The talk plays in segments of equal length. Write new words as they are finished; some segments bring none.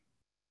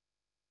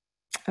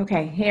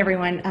Okay. Hey,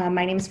 everyone.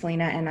 My name is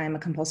Felina, and I'm a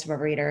compulsive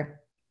overeater.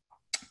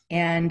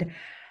 And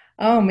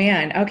oh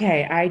man,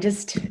 okay. I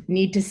just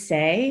need to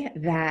say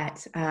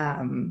that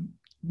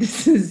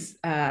this is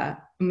I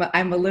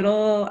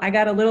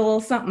got a little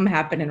something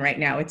happening right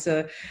now.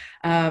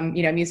 I'm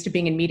used to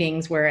being in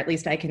meetings where at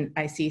least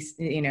I see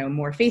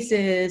more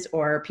faces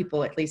or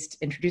people at least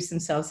introduce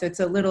themselves. So it's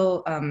a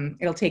little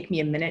it'll take me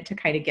a minute to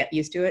kind of get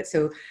used to it.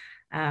 So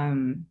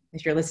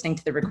if you're listening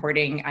to the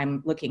recording,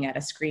 I'm looking at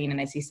a screen and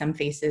I see some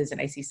faces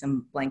and I see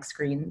some blank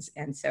screens.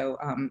 And so,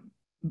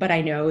 but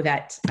I know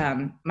that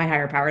my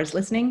higher power is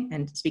listening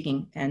and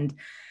speaking. And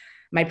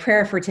my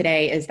prayer for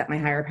today is that my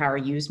higher power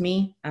use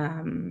me.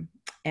 And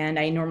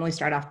I normally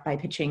start off by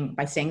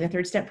saying the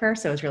third step prayer.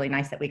 So it's really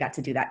nice that we got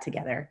to do that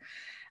together.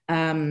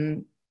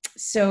 Um,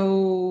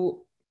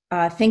 so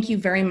thank you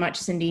very much,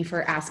 Cindy,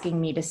 for asking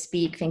me to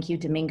speak. Thank you,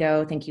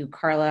 Domingo. Thank you,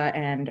 Carla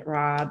and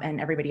Rob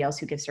and everybody else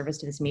who gives service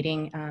to this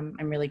meeting.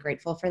 I'm really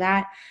grateful for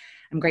that.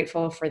 I'm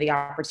grateful for the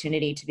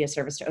opportunity to be a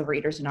service to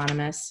Overeaters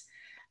Anonymous.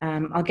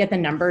 I'll get the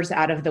numbers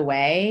out of the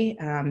way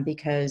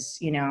because,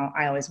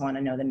 I always want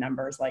to know the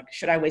numbers. Like,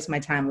 should I waste my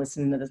time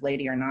listening to this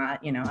lady or not?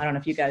 I don't know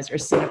if you guys are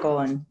cynical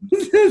and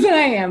as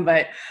I am,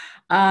 but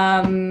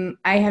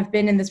I have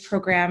been in this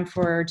program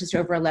for just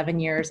over 11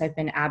 years. I've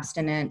been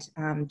abstinent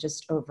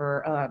just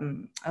over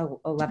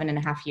 11 and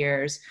a half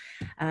years.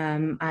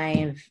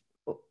 I've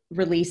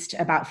released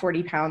about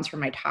 40 pounds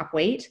from my top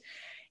weight.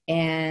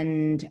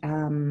 And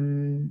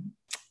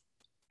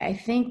I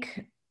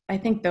think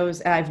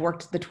I've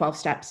worked the 12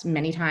 steps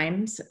many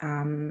times,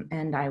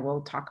 and I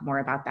will talk more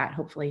about that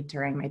hopefully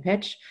during my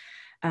pitch.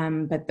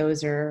 But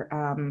those are,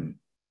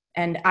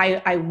 and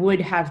I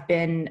would have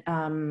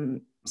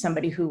been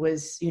somebody who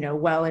was,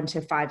 well into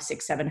 500,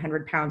 600,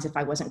 700 pounds if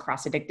I wasn't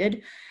cross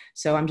addicted.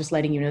 So I'm just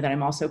letting you know that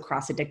I'm also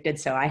cross addicted.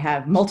 So I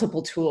have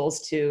multiple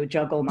tools to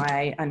juggle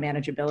my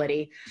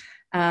unmanageability.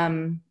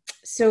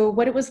 So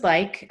what it was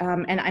like,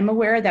 and I'm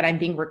aware that I'm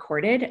being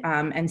recorded.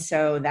 And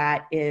so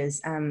that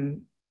is,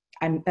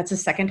 that's the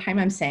second time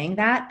I'm saying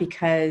that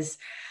because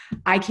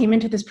I came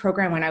into this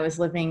program when I was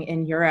living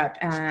in Europe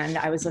and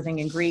I was living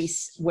in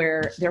Greece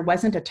where there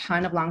wasn't a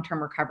ton of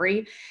long-term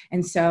recovery.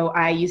 And so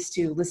I used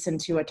to listen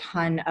to a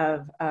ton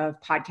of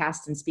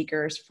podcasts and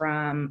speakers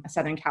from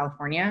Southern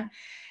California.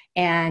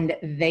 And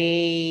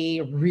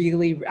they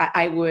really,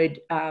 I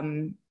would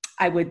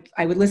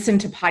listen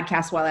to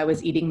podcasts while I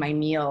was eating my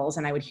meals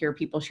and I would hear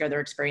people share their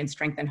experience,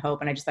 strength, and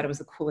hope. And I just thought it was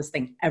the coolest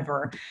thing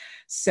ever.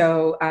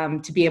 So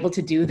to be able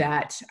to do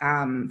that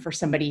for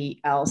somebody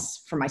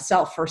else, for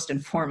myself, first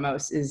and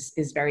foremost,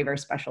 is very, very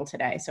special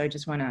today. So I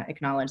just want to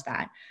acknowledge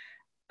that.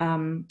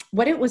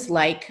 What it was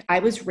like, I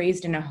was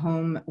raised in a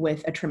home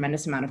with a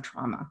tremendous amount of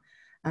trauma.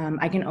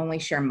 I can only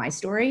share my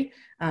story.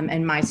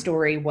 And my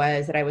story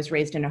was that I was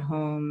raised in a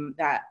home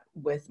that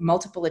with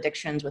multiple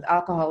addictions, with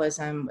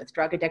alcoholism, with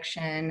drug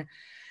addiction,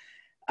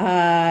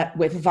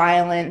 with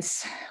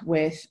violence,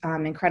 with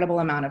incredible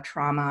amount of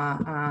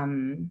trauma.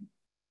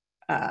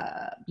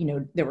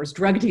 There was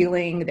drug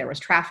dealing, there was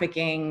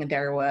trafficking,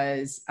 it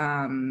was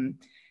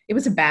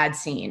a bad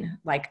scene.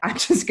 Like, I'm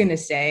just going to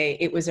say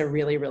it was a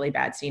really, really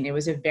bad scene. It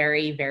was a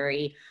very,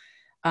 very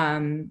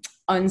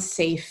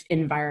unsafe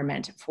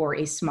environment for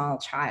a small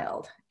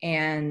child.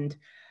 And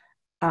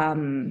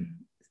I'm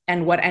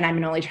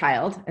an only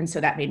child. And so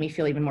that made me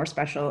feel even more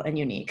special and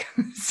unique.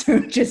 So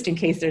just in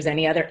case there's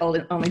any other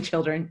only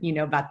children,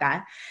 about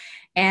that.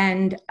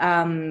 And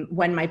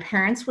when my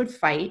parents would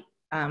fight,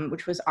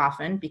 which was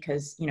often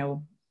because,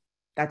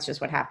 that's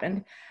just what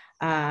happened.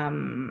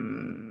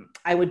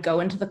 I would go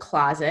into the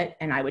closet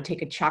and I would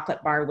take a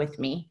chocolate bar with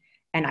me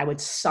and I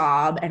would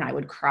sob and I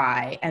would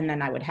cry. And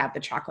then I would have the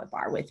chocolate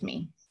bar with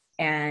me.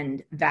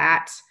 And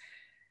that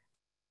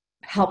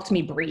helped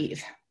me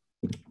breathe.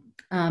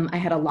 I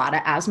had a lot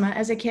of asthma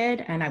as a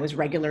kid and I was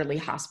regularly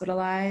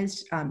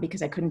hospitalized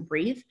because I couldn't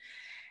breathe.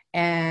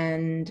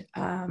 And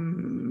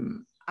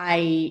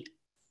I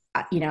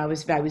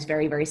was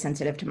very, very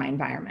sensitive to my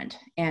environment.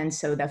 And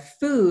so the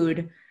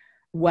food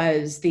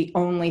was the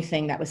only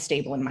thing that was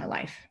stable in my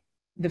life.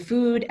 The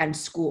food and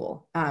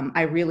school.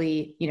 I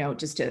really,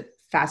 just to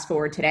fast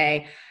forward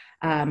today,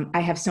 I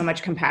have so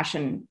much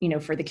compassion,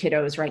 for the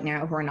kiddos right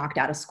now who are knocked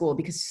out of school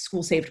because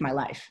school saved my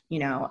life.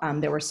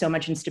 There was so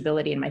much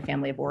instability in my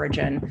family of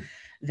origin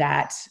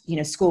that,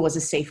 school was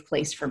a safe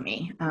place for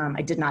me.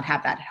 I did not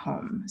have that at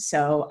home.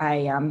 So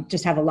I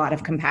just have a lot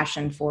of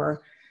compassion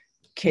for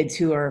kids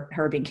who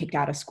are being kicked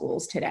out of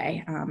schools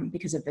today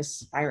because of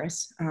this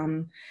virus.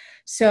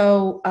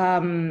 So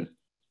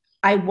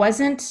I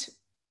wasn't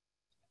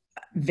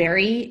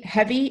very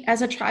heavy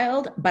as a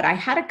child, but I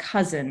had a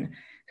cousin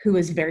who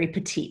was very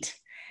petite.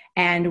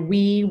 And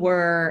we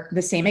were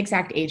the same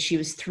exact age. She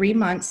was 3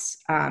 months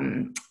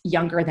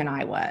younger than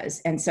I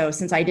was. And so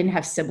since I didn't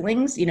have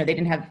siblings, they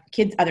didn't have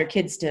other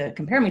kids to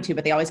compare me to,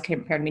 but they always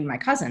compared me to my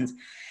cousins.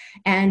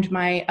 And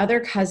my other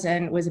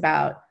cousin was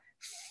about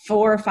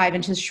 4 or 5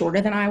 inches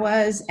shorter than I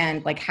was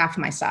and like half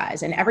my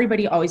size. And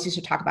everybody always used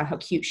to talk about how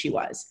cute she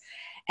was.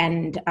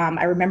 And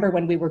I remember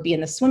when we would be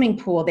in the swimming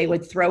pool, they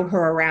would throw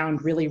her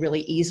around really,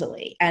 really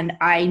easily. And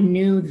I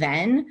knew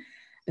then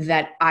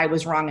that I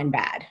was wrong and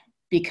bad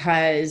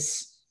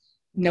because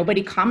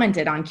nobody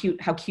commented on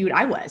how cute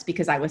I was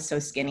because I was so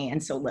skinny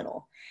and so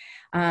little.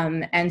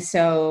 And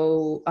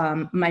so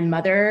my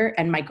mother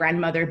and my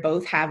grandmother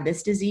both have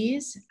this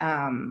disease.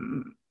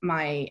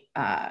 My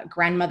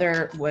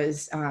grandmother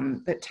was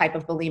the type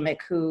of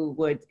bulimic who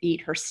would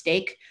eat her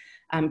steak,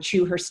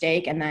 chew her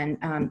steak, and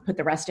then put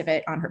the rest of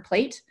it on her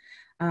plate.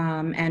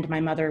 And my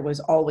mother was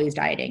always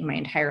dieting my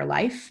entire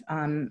life.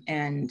 When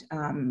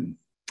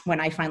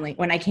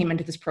I came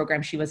into this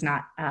program, she was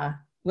not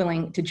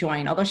willing to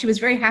join, although she was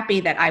very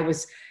happy that I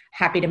was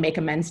happy to make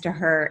amends to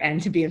her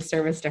and to be of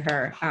service to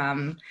her.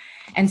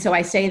 And so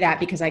I say that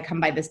because I come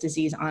by this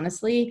disease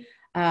honestly.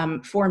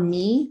 For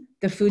me,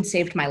 the food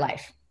saved my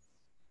life.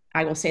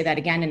 I will say that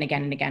again and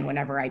again and again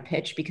whenever I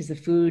pitch, because the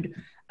food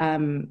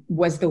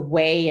was the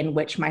way in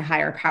which my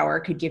higher power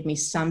could give me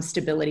some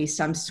stability,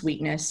 some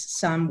sweetness,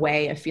 some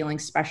way of feeling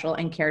special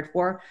and cared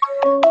for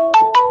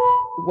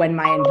when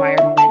my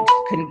environment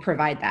couldn't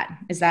provide that.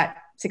 Is that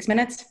 6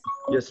 minutes?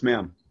 Yes,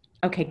 ma'am.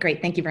 Okay,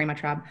 great. Thank you very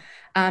much, Rob.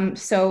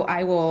 So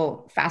I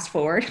will fast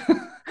forward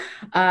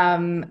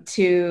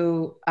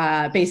to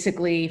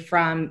basically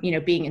from,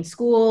 being in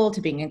school to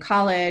being in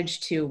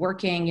college to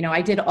working.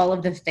 I did all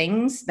of the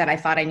things that I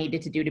thought I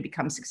needed to do to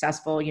become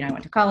successful. I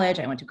went to college,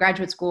 I went to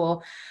graduate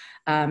school,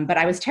 but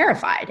I was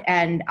terrified,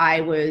 and I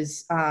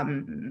was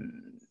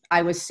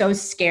so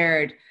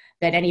scared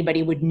that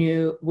anybody would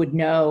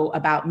know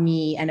about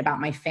me and about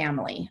my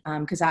family,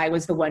 because I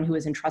was the one who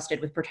was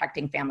entrusted with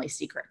protecting family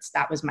secrets.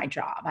 That was my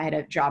job. I had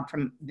a job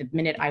from the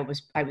minute I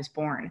was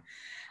born.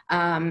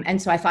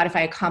 And so I thought if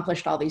I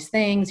accomplished all these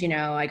things,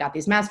 I got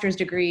these master's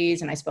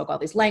degrees and I spoke all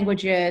these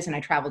languages and I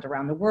traveled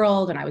around the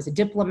world and I was a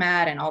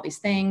diplomat and all these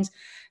things,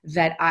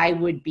 that I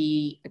would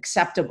be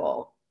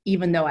acceptable,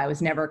 even though I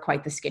was never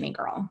quite the skinny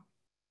girl.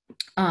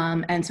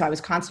 And so I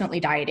was constantly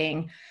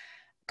dieting,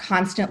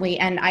 constantly.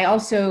 And I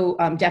also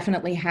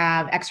definitely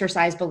have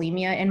exercise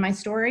bulimia in my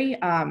story.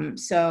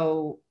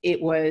 So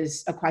it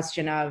was a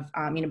question of,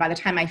 by the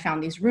time I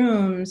found these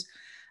rooms,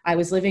 I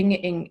was living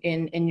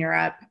in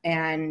Europe,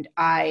 and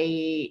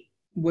I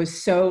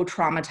was so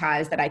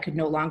traumatized that I could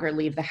no longer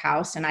leave the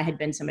house. And I had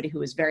been somebody who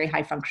was very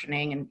high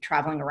functioning and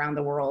traveling around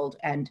the world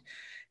and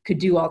could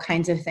do all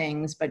kinds of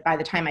things. But by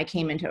the time I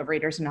came into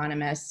Overeaters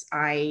Anonymous,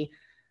 I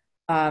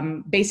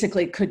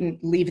basically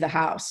couldn't leave the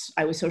house.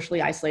 I was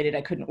socially isolated.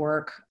 I couldn't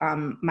work.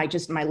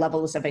 My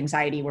levels of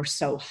anxiety were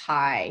so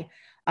high.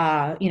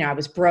 I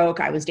was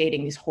broke. I was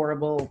dating these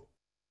horrible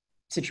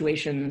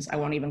situations. I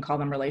won't even call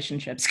them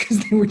relationships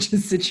because they were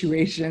just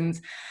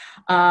situations.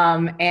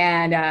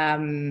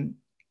 And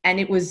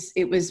it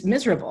was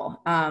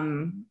miserable.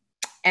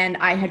 And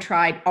I had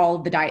tried all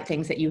of the diet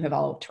things that you have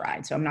all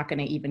tried, so I'm not going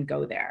to even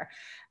go there.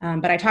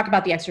 But I talk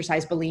about the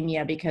exercise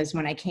bulimia because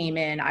when I came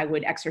in, I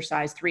would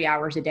exercise 3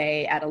 hours a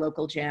day at a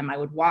local gym. I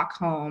would walk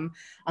home.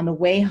 On the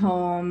way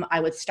home, I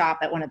would stop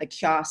at one of the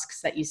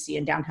kiosks that you see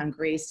in downtown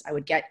Greece. I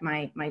would get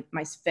my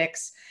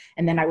fix,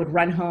 and then I would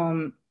run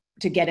home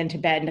to get into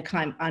bed and to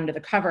climb under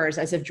the covers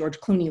as if George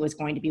Clooney was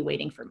going to be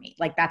waiting for me.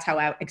 Like, that's how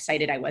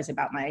excited I was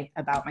about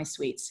my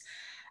sweets.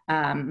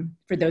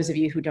 For those of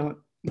you who don't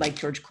like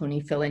George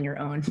Clooney, fill in your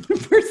own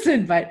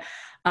person. But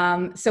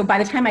so by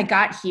the time I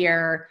got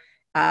here,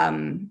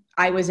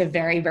 I was a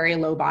very, very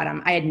low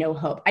bottom. I had no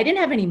hope. I didn't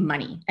have any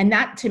money. And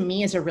that to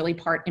me is a really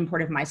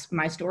important of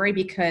my story,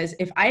 because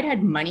if I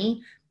had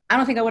money, I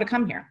don't think I would have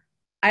come here.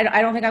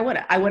 I don't think I would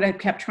have. I would have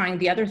kept trying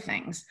the other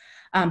things.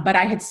 But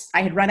I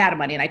had run out of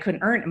money and I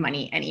couldn't earn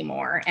money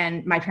anymore.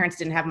 And my parents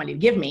didn't have money to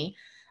give me.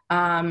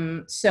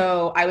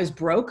 So I was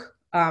broke.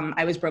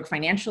 I was broke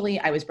financially.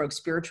 I was broke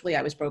spiritually.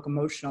 I was broke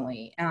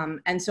emotionally.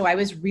 And so I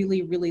was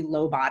really, really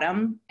low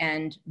bottom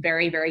and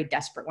very, very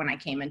desperate when I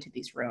came into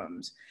these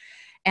rooms.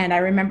 And I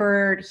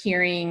remember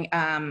hearing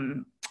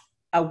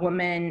a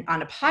woman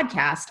on a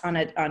podcast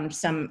on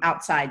some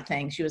outside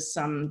thing. She was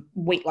some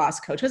weight loss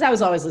coach, because I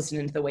was always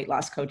listening to the weight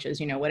loss coaches,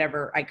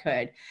 whatever I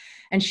could.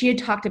 And she had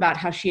talked about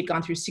how she had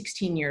gone through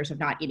 16 years of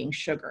not eating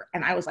sugar.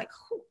 And I was like,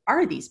 who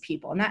are these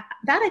people? And that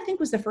I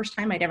think was the first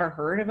time I'd ever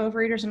heard of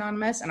Overeaters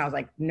Anonymous. And I was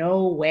like,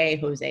 no way,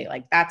 Jose.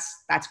 Like,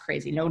 that's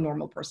crazy. No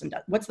normal person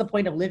does. What's the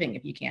point of living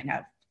if you can't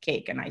have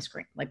cake and ice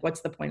cream? Like, what's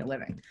the point of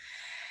living?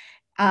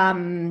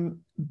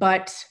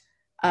 But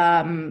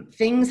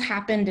things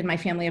happened in my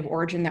family of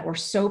origin that were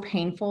so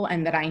painful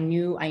and that I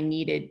knew I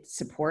needed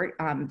support,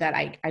 that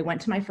I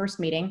went to my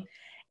first meeting.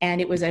 And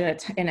it was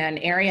in an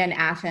area in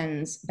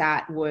Athens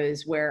that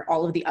was where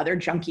all of the other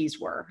junkies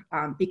were,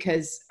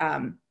 because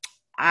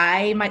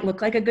I might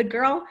look like a good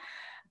girl.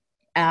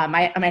 I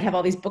might have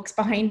all these books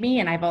behind me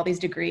and I have all these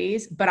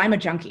degrees, but I'm a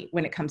junkie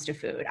when it comes to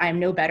food. I am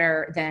no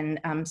better than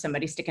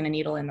somebody sticking a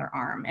needle in their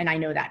arm. And I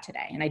know that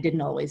today. And I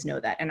didn't always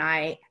know that. And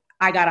I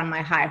got on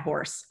my high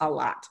horse a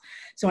lot.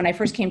 So when I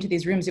first came to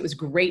these rooms, it was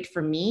great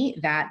for me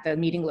that the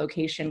meeting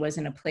location was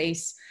in a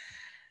place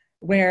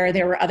where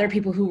there were other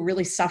people who were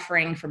really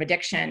suffering from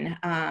addiction.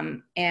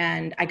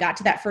 And I got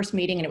to that first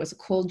meeting, and it was a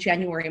cold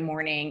January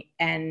morning,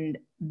 and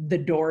the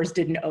doors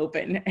didn't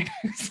open. And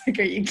I was like,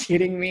 are you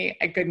kidding me?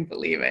 I couldn't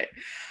believe it.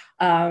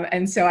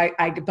 And so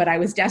but I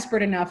was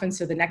desperate enough. And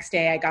so the next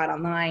day I got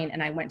online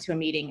and I went to a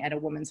meeting at a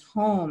woman's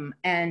home.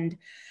 And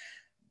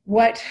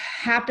what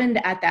happened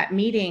at that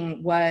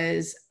meeting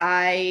was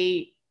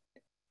I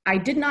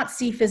did not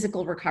see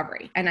physical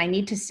recovery. And I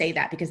need to say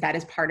that because that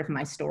is part of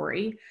my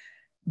story.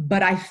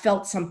 But I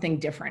felt something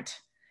different.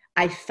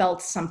 I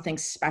felt something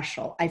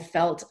special. I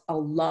felt a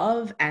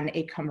love and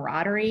a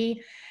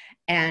camaraderie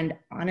and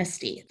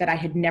honesty that I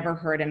had never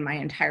heard in my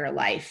entire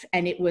life.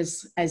 And it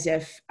was as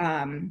if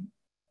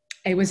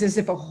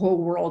a whole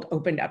world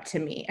opened up to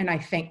me. And I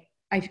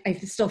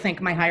still thank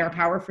my higher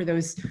power for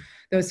those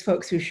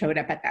folks who showed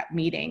up at that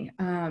meeting,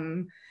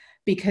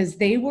 because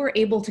they were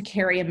able to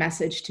carry a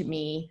message to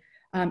me,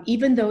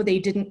 even though they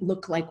didn't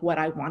look like what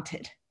I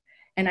wanted.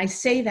 And I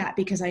say that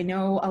because I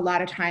know a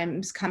lot of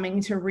times coming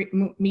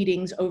to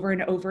meetings over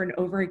and over and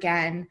over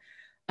again,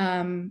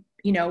 when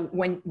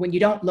you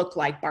don't look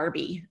like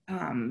Barbie,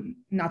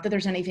 not that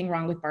there's anything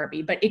wrong with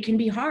Barbie, but it can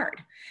be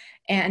hard.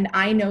 And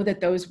I know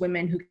that those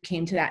women who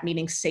came to that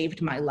meeting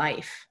saved my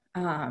life.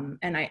 And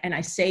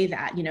I say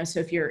that, so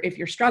if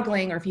you're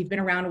struggling, or if you've been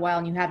around a while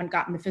and you haven't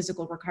gotten the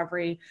physical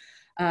recovery,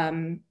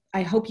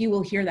 I hope you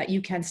will hear that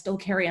you can still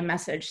carry a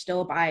message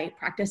still by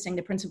practicing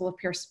the principle of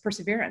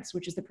perseverance,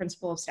 which is the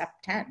principle of step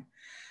 10.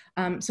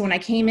 So when I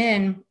came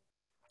in,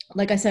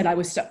 like I said, I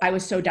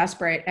was so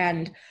desperate,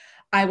 and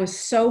I was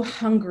so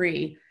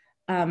hungry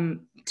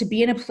to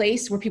be in a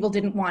place where people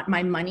didn't want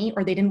my money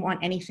or they didn't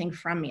want anything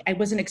from me. I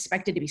wasn't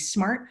expected to be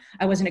smart.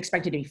 I wasn't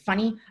expected to be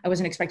funny. I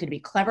wasn't expected to be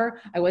clever.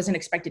 I wasn't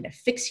expected to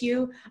fix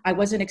you. I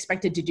wasn't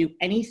expected to do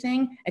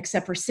anything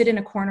except for sit in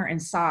a corner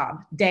and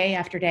sob day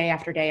after day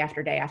after day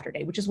after day after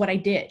day, which is what I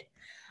did.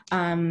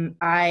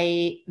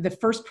 The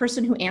first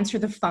person who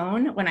answered the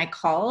phone when I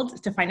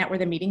called to find out where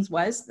the meetings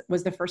was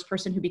the first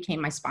person who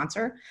became my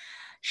sponsor.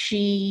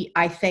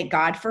 I thank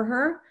God for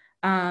her.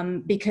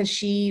 Because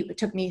she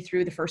took me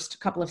through the first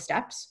couple of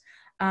steps.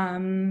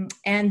 And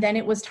then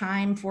it was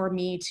time for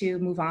me to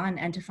move on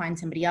and to find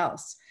somebody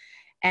else.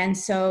 And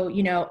so,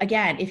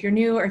 again, if you're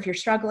new or if you're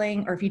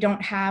struggling or if you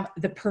don't have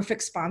the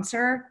perfect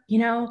sponsor,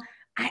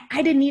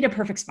 I didn't need a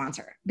perfect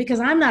sponsor because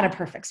I'm not a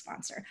perfect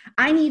sponsor.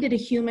 I needed a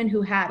human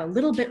who had a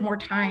little bit more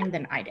time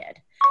than I did.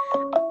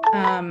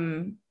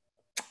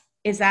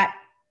 Is that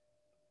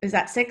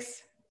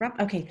 6?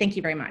 Okay, thank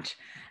you very much.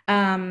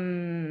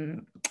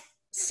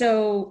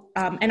 So,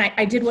 and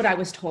I did what I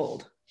was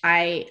told.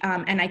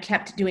 And I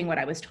kept doing what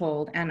I was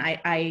told. And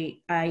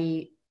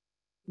I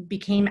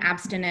became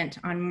abstinent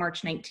on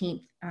March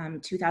 19th,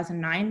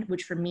 2009,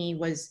 which for me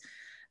was,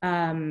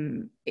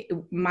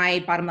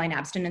 my bottom line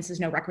abstinence is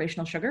no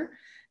recreational sugar.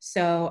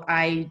 So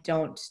I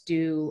don't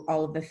do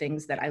all of the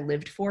things that I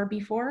lived for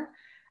before.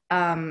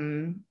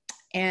 And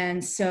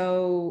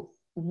so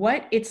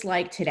what it's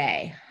like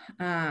today,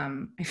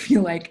 I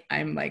feel like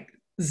I'm like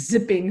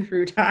zipping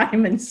through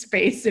time and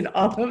space in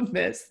all of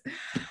this.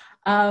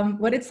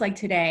 What it's like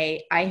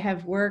today, I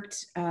have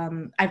worked,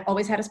 I've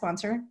always had a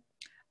sponsor.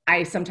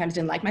 I sometimes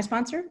didn't like my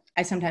sponsor.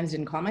 I sometimes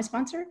didn't call my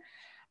sponsor,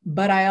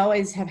 but I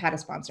always have had a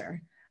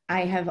sponsor.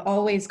 I have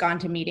always gone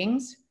to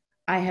meetings.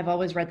 I have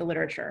always read the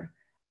literature.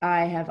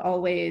 I have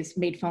always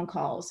made phone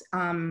calls.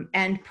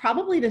 And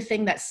probably the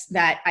thing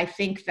that I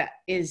think that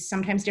is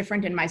sometimes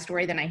different in my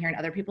story than I hear in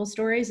other people's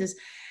stories is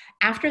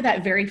after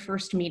that very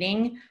first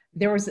meeting,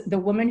 there was the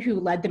woman who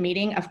led the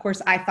meeting. Of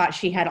course, I thought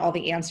she had all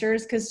the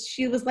answers because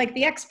she was like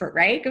the expert,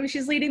 right? Because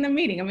she's leading the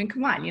meeting. I mean,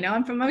 come on,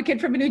 I'm a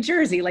kid from New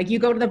Jersey. Like you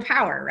go to the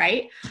power,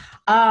 right?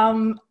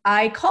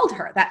 I called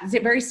her that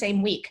very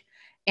same week.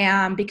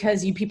 And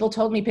because people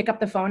told me pick up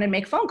the phone and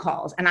make phone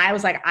calls. And I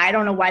was like, I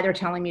don't know why they're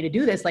telling me to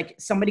do this. Like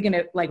somebody going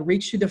to like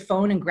reach through the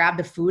phone and grab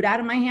the food out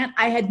of my hand.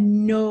 I had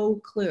no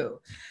clue,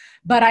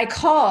 but I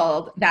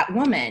called that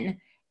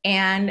woman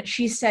and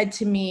she said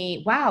to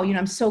me, wow,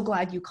 I'm so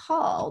glad you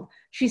called.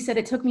 She said,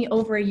 it took me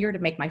over a year to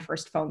make my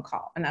first phone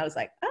call. And I was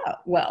like, oh,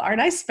 well,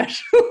 aren't I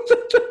special?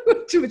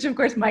 Which of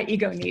course my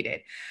ego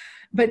needed.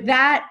 But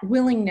that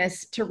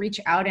willingness to reach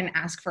out and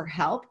ask for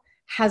help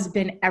has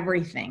been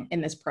everything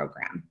in this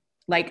program.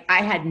 Like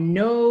I had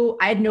no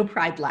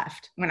pride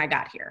left when I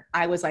got here.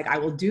 I was like, I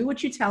will do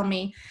what you tell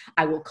me.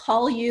 I will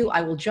call you. I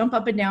will jump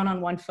up and down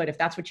on one foot if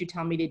that's what you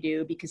tell me to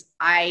do, because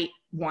I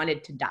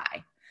wanted to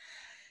die.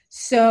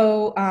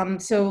 So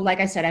like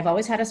I said, I've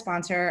always had a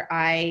sponsor.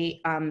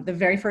 The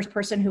very first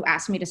person who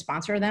asked me to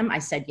sponsor them, I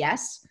said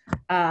yes.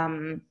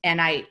 And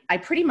I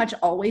pretty much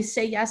always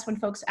say yes when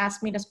folks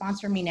ask me to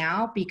sponsor me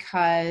now,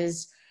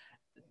 because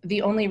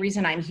the only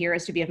reason I'm here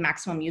is to be of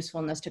maximum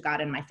usefulness to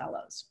God and my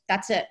fellows.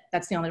 That's it.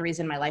 That's the only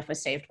reason my life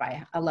was saved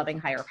by a loving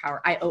higher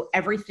power. I owe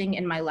everything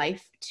in my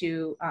life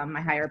to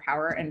my higher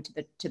power and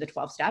to the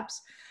 12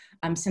 steps.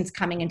 Since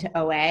coming into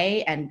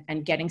OA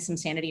and getting some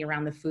sanity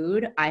around the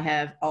food, I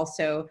have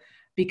also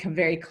become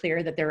very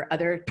clear that there are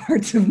other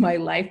parts of my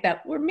life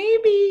that were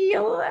maybe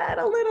had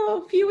a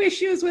little few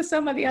issues with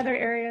some of the other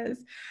areas,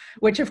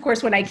 which of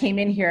course, when I came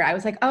in here, I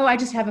was like, oh, I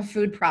just have a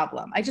food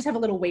problem. I just have a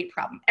little weight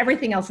problem.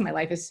 Everything else in my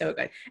life is so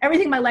good.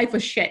 Everything in my life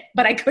was shit,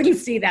 but I couldn't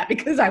see that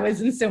because I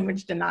was in so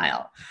much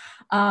denial.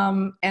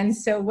 And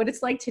so what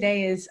it's like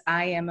today is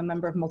I am a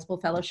member of multiple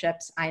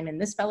fellowships. I'm in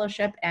this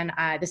fellowship, and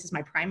this is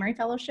my primary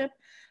fellowship,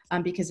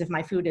 because if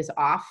my food is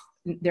off,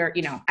 there,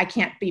 I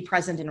can't be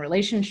present in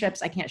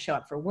relationships. I can't show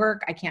up for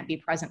work. I can't be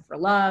present for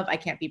love. I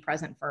can't be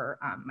present for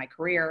my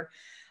career.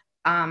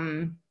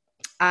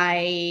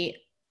 I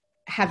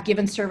have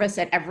given service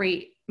at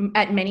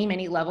many,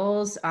 many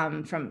levels,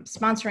 from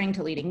sponsoring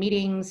to leading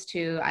meetings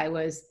to I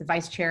was the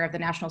vice chair of the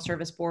National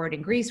Service Board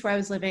in Greece where I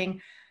was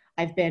living.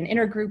 I've been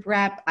intergroup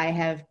rep. I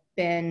have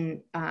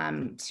been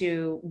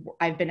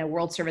I've been a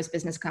World Service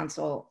Business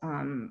Council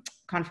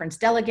conference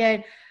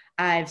delegate.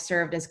 I've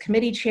served as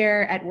committee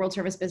chair at World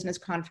Service Business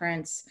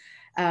Conference.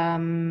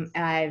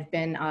 I've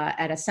been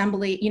at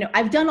Assembly.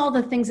 I've done all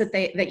the things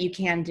that you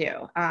can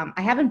do.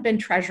 I haven't been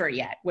treasurer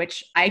yet,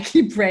 which I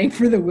keep praying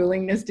for the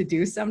willingness to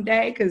do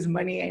someday because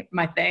money ain't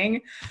my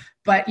thing.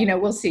 But,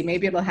 we'll see.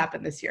 Maybe it'll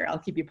happen this year. I'll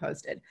keep you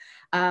posted.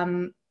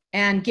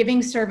 And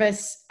giving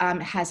service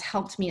has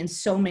helped me in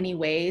so many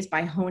ways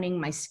by honing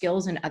my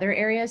skills in other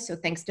areas. So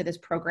thanks to this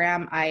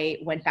program, I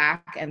went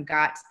back and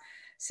got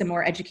some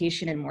more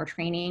education and more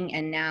training.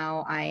 And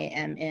now I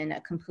am in a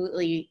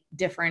completely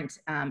different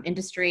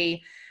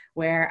industry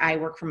where I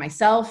work for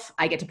myself.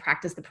 I get to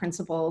practice the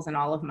principles in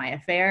all of my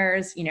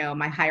affairs.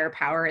 My higher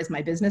power is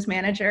my business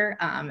manager.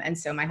 And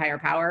so my higher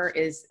power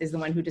is the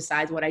one who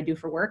decides what I do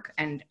for work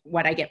and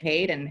what I get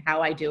paid and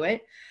how I do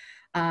it.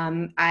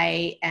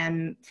 I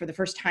am, for the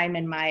first time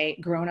in my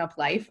grown-up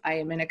life, I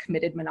am in a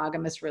committed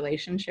monogamous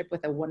relationship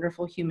with a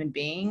wonderful human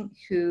being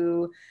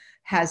who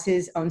has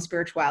his own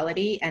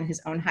spirituality and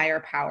his own higher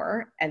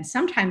power. And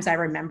sometimes I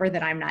remember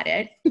that I'm not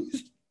it.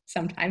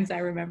 Sometimes I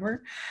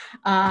remember,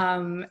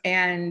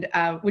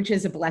 which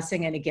is a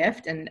blessing and a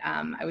gift. And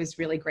I was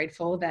really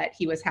grateful that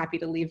he was happy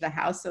to leave the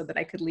house so that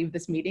I could leave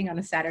this meeting on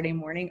a Saturday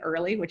morning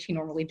early, which he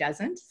normally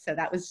doesn't. So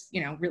that was,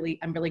 I'm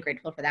really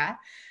grateful for that.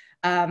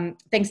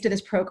 Thanks to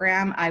this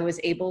program, I was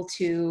able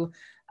to,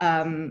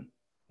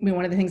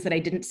 one of the things that I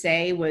didn't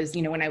say was,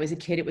 when I was a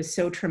kid, it was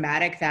so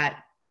traumatic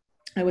that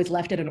I was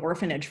left at an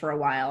orphanage for a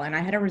while. And I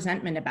had a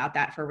resentment about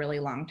that for a really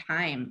long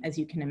time, as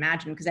you can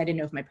imagine, because I didn't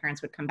know if my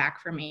parents would come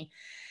back for me.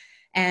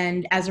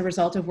 And as a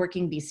result of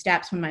working these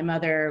steps, when my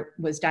mother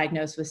was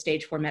diagnosed with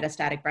stage 4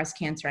 metastatic breast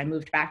cancer, I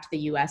moved back to the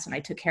US and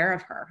I took care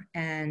of her.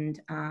 And,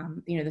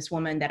 this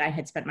woman that I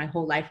had spent my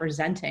whole life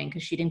resenting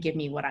because she didn't give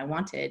me what I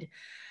wanted,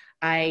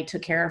 I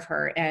took care of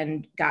her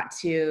and got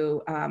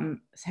to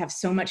have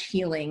so much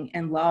healing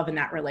and love in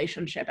that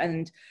relationship.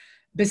 And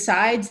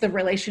besides the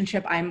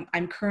relationship I'm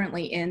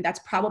currently in, that's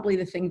probably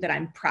the thing that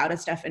I'm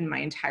proudest of in my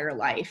entire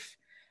life,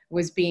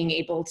 was being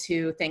able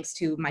to, thanks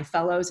to my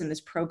fellows in this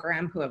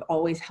program who have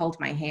always held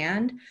my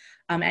hand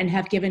and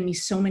have given me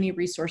so many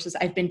resources.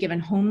 I've been given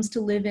homes to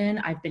live in.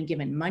 I've been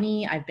given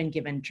money. I've been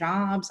given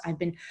jobs. I've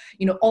been,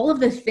 all of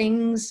the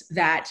things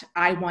that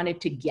I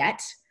wanted to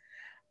get,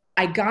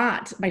 I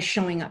got by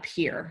showing up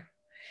here.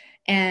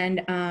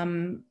 And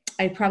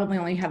I probably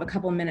only have a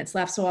couple of minutes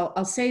left. So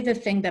I'll say the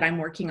thing that I'm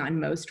working on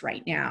most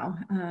right now.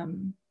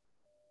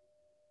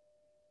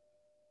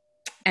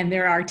 And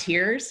there are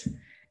tears.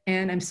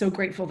 And I'm so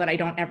grateful that I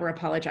don't ever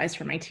apologize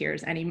for my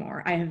tears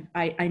anymore.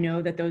 I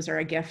know that those are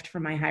a gift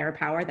from my higher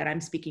power, that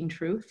I'm speaking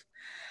truth.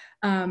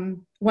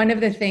 One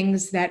of the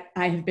things that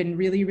I have been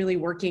really, really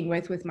working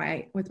with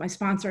my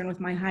sponsor and with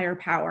my higher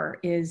power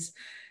is,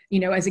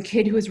 as a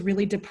kid who was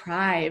really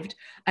deprived,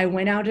 I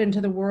went out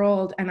into the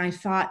world and I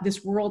thought,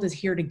 this world is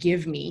here to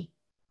give me.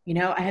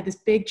 I had this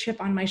big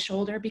chip on my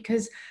shoulder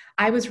because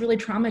I was really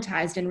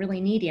traumatized and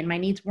really needy and my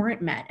needs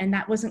weren't met, and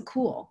that wasn't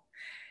cool.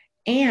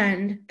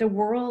 And the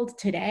world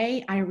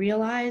today, I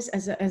realize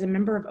as a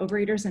member of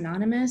Overeaters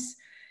Anonymous,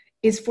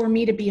 is for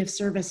me to be of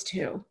service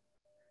to.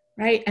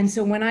 Right. And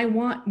so when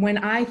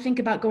I think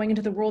about going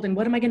into the world and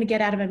what am I going to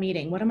get out of a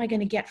meeting? What am I going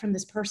to get from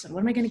this person?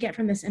 What am I going to get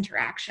from this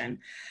interaction?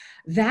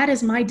 That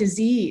is my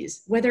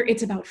disease, whether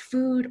it's about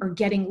food or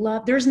getting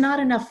love. There's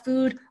not enough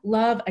food,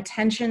 love,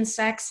 attention,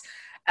 sex,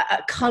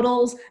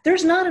 cuddles.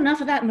 There's not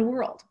enough of that in the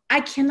world.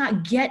 I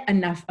cannot get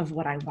enough of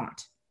what I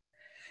want.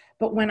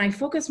 But when I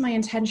focus my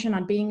intention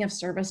on being of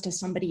service to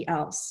somebody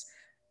else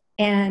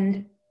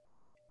and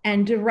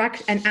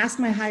direct and ask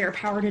my higher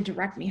power to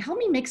direct me, help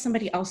me make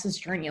somebody else's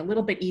journey a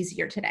little bit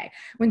easier today.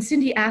 When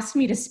Cindy asked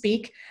me to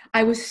speak,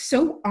 I was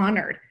so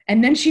honored.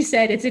 And then she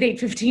said, it's at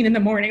 8:15 in the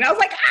morning. I was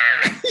like,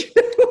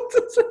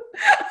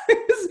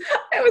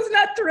 I was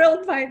not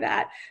thrilled by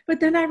that. But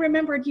then I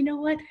remembered, you know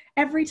what?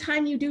 Every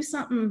time you do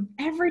something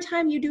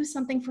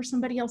for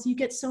somebody else, you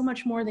get so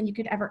much more than you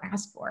could ever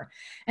ask for.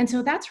 And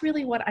so that's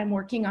really what I'm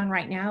working on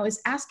right now,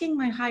 is asking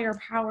my higher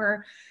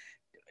power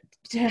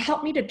to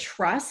help me to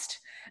trust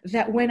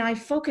that when I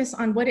focus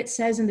on what it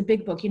says in the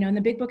big book, in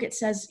the big book, it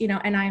says,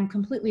 and I am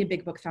completely a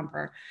big book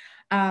thumper.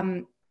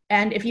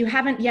 And if you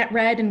haven't yet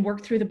read and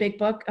worked through the big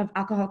book of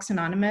Alcoholics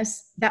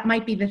Anonymous, that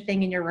might be the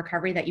thing in your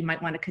recovery that you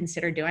might want to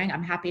consider doing.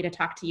 I'm happy to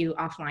talk to you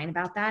offline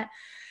about that.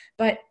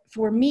 But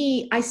for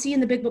me, I see in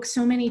the big book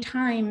so many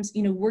times,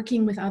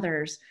 working with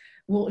others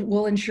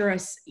will ensure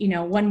us,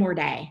 one more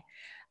day.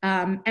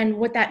 And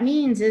what that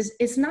means is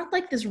it's not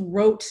like this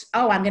rote,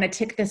 oh, I'm going to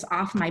tick this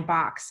off my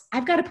box.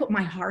 I've got to put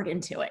my heart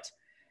into it,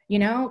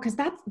 because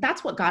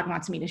that's what God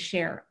wants me to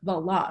share, the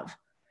love.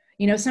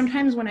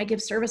 Sometimes when I give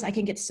service, I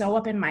can get so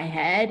up in my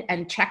head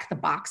and check the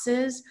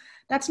boxes.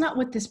 That's not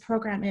what this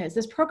program is.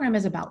 This program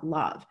is about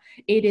love.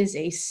 It is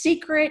a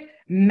secret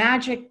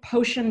magic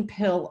potion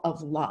pill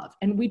of love.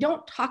 And we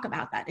don't talk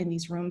about that in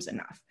these rooms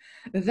enough.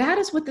 That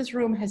is what this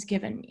room has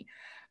given me.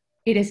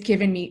 It has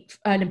given me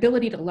an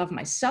ability to love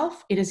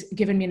myself. It has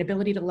given me an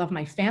ability to love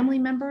my family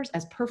members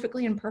as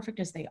perfectly imperfect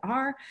as they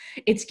are.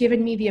 It's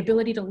given me the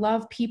ability to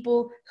love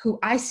people who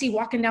I see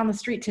walking down the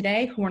street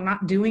today who are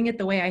not doing it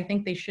the way I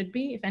think they should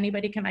be. If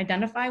anybody can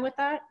identify with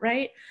that,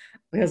 right?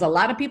 There's a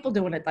lot of people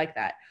doing it like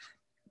that.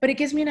 But it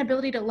gives me an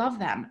ability to love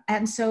them.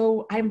 And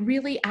so I'm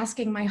really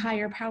asking my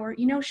higher power,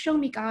 show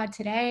me, God,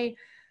 today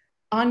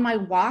on my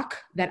walk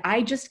that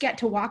I just get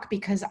to walk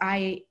because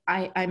I'm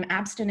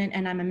abstinent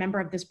and I'm a member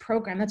of this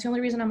program. That's the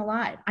only reason I'm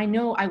alive. I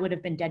know I would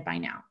have been dead by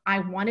now. I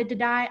wanted to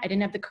die. I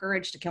didn't have the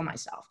courage to kill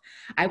myself.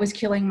 I was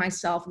killing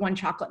myself one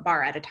chocolate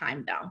bar at a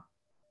time, though.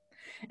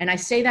 And I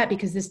say that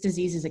because this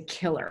disease is a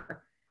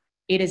killer.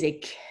 It is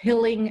a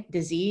killing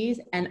disease,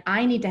 and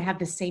I need to have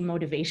the same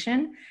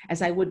motivation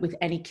as I would with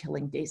any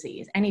killing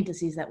disease, any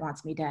disease that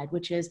wants me dead,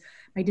 which is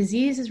my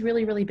disease is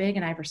really, really big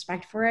and I have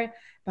respect for it,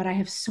 but I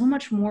have so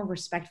much more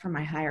respect for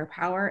my higher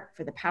power,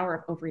 for the power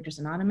of Overeaters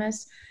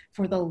Anonymous,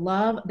 for the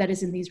love that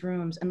is in these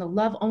rooms. And the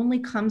love only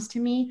comes to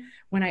me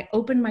when I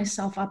open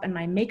myself up and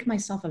I make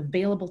myself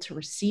available to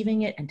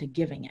receiving it and to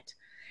giving it.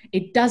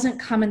 It doesn't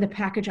come in the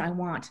package I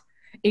want.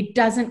 It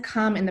doesn't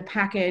come in the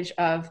package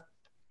of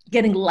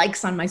getting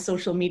likes on my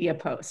social media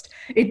post.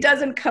 It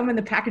doesn't come in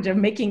the package of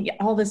making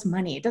all this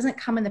money. It doesn't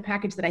come in the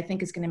package that I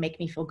think is going to make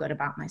me feel good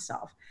about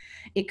myself.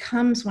 It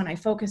comes when I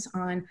focus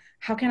on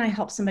how can I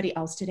help somebody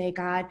else today,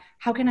 God?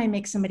 How can I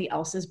make somebody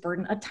else's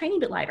burden a tiny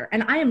bit lighter?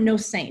 And I am no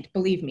saint,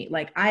 believe me.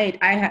 Like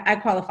I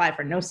qualify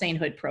for no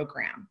sainthood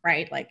program,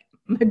 right? Like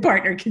my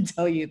partner can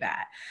tell you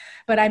that.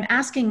 But I'm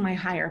asking my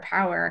higher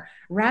power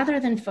rather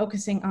than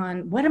focusing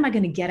on what am I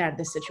going to get out of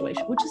this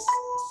situation, which is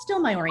still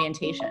my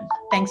orientation.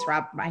 Thanks,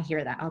 Rob. I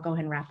hear that. I'll go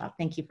ahead and wrap up.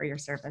 Thank you for your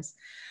service.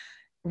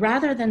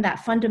 Rather than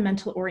that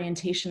fundamental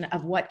orientation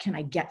of what can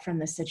I get from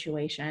this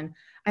situation,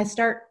 I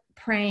start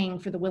praying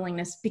for the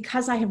willingness,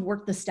 because I have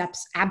worked the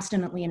steps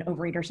abstinently in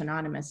Overeaters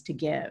Anonymous, to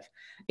give.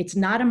 It's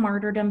not a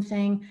martyrdom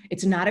thing.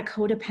 It's not a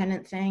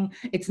codependent thing.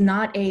 It's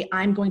not a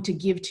I'm going to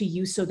give to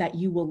you so that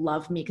you will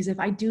love me. Because if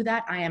I do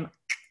that,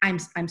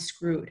 I'm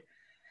screwed.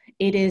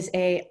 It is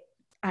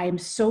I am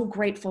so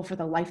grateful for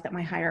the life that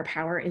my higher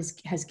power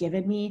has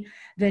given me,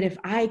 that if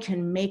I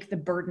can make the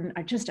burden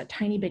just a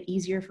tiny bit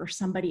easier for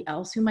somebody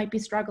else who might be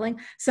struggling,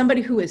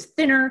 somebody who is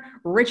thinner,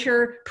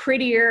 richer,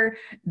 prettier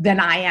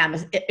than I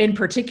am in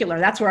particular,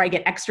 that's where I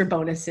get extra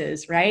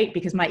bonuses, right?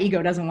 Because my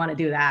ego doesn't want to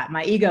do that.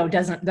 My ego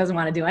doesn't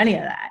want to do any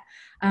of that.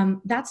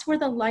 That's where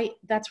the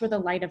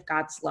light of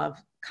God's love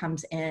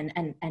comes in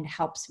and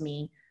helps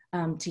me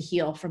to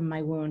heal from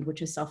my wound,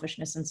 which is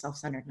selfishness and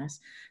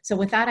self-centeredness. So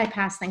with that, I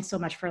pass. Thanks so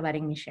much for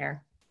letting me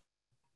share.